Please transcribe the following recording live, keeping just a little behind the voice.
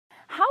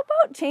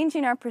about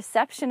changing our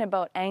perception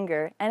about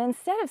anger, and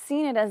instead of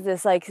seeing it as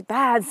this like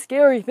bad,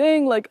 scary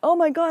thing, like, oh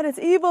my God, it's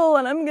evil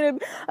and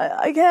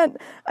I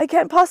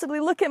can't possibly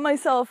look at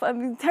myself,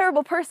 I'm a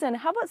terrible person.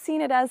 How about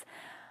seeing it as,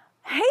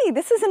 hey,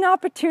 this is an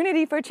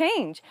opportunity for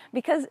change?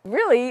 Because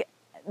really,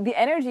 the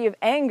energy of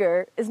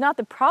anger is not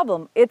the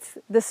problem. It's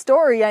the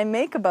story I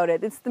make about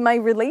it. It's my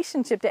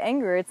relationship to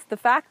anger. It's the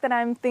fact that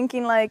I'm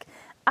thinking like,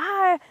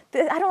 I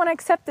don't want to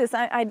accept this.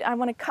 I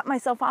want to cut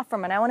myself off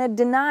from it. I want to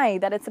deny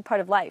that it's a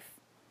part of life.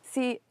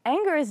 See,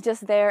 anger is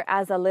just there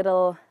as a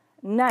little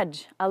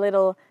nudge,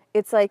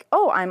 it's like,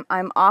 oh,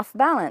 I'm off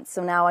balance,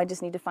 so now I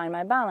just need to find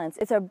my balance.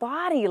 It's our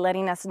body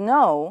letting us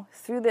know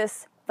through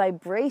this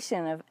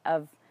vibration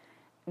of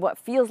what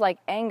feels like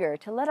anger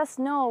to let us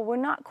know we're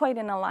not quite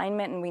in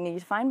alignment and we need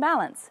to find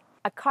balance.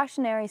 A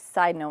cautionary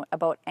side note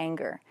about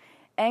anger.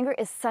 Anger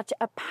is such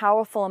a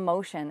powerful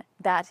emotion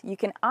that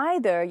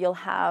you'll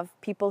have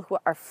people who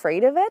are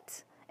afraid of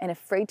it and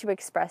afraid to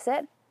express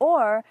it,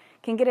 or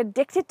can get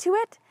addicted to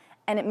it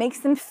and it makes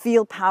them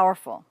feel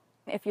powerful.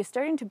 If you're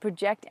starting to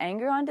project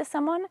anger onto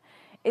someone,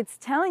 it's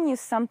telling you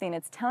something.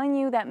 It's telling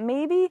you that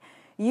maybe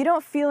you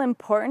don't feel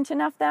important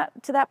enough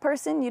to that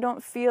person. You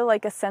don't feel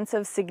like a sense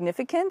of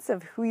significance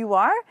of who you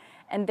are,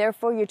 and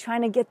therefore you're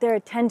trying to get their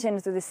attention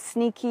through this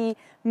sneaky,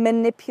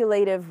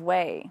 manipulative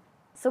way.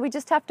 So we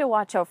just have to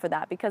watch out for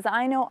that, because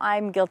I know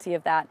I'm guilty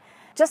of that.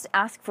 Just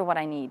ask for what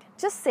I need.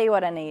 Just say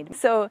what I need.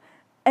 So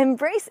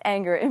embrace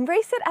anger.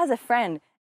 Embrace it as a friend.